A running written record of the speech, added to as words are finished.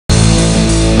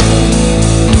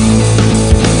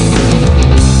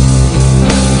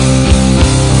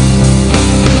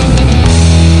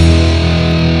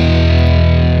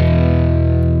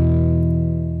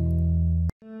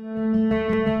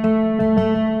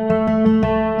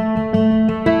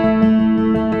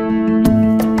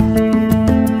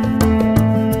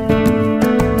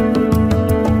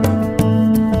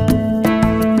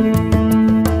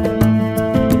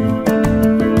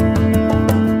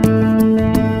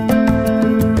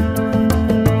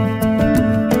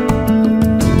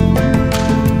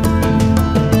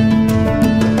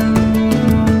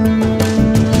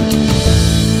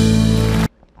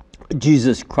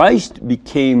Jesus Christ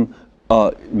became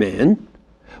man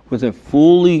with a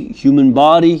fully human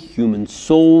body, human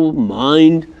soul,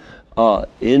 mind,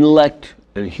 intellect,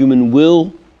 and human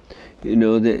will. You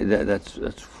know,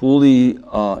 that's fully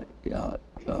all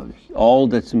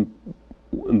that's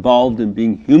involved in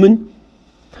being human,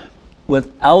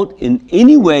 without in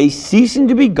any way ceasing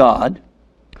to be God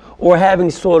or having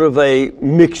sort of a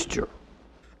mixture,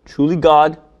 truly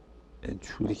God and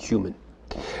truly human.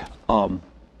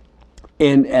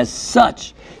 And as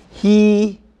such,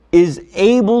 he is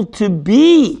able to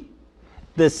be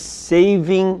the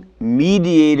saving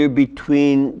mediator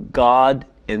between God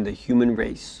and the human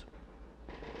race.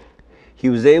 He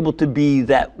was able to be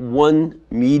that one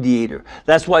mediator.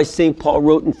 That's why St. Paul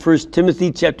wrote in 1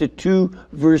 Timothy chapter 2,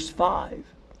 verse 5.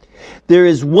 There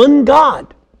is one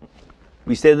God.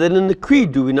 We say that in the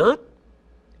creed, do we not?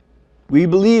 We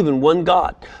believe in one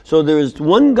God. So there is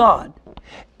one God,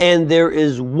 and there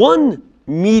is one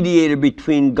mediator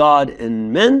between God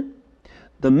and men,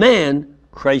 the man,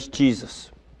 Christ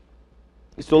Jesus.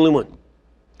 It's the only one.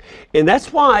 And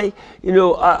that's why, you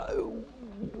know,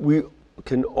 we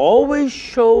can always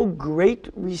show great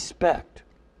respect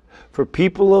for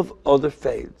people of other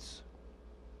faiths.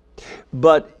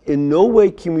 But in no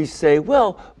way can we say,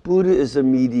 well, Buddha is a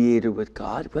mediator with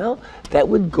God. Well, that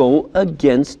would go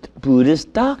against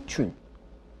Buddhist doctrine,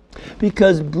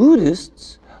 because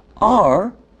Buddhists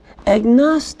are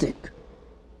agnostic.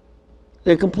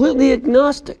 They're completely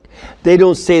agnostic. They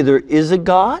don't say there is a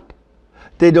God.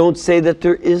 They don't say that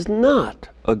there is not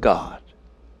a God.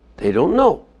 They don't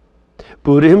know.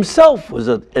 Buddha himself was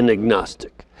an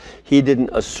agnostic. He didn't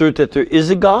assert that there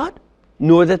is a God,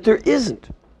 nor that there isn't.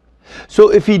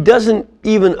 So if he doesn't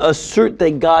even assert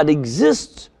that God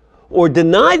exists or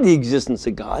deny the existence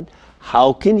of God,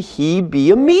 how can he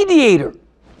be a mediator?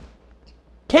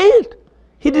 Can't.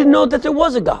 He didn't know that there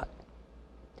was a God.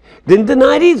 Didn't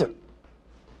deny it either.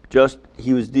 Just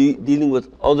he was dealing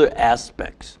with other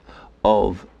aspects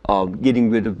of getting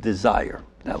rid of desire.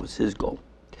 That was his goal.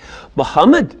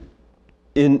 Muhammad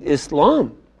in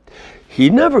Islam, he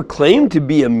never claimed to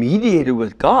be a mediator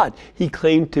with God. He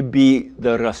claimed to be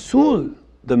the Rasul,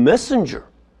 the messenger.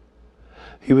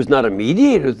 He was not a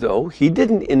mediator, though. He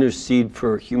didn't intercede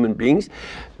for human beings.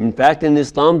 In fact, in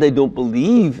Islam, they don't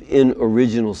believe in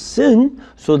original sin,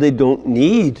 so they don't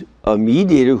need a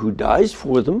mediator who dies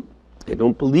for them. They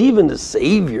don't believe in the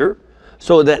Savior.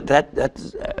 So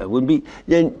that would be,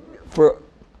 then for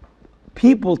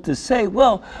people to say,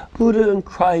 well, Buddha and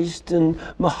Christ and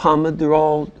Muhammad, they're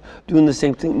all doing the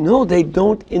same thing. No, they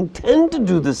don't intend to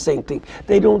do the same thing.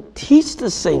 They don't teach the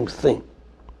same thing.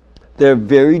 They're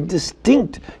very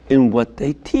distinct in what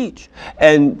they teach.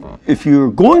 And if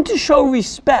you're going to show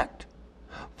respect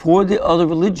for the other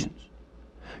religions,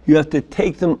 you have to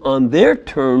take them on their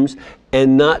terms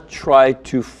and not try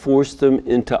to force them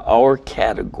into our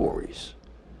categories.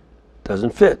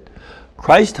 Doesn't fit.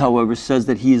 Christ, however, says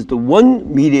that he is the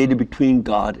one mediator between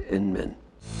God and men.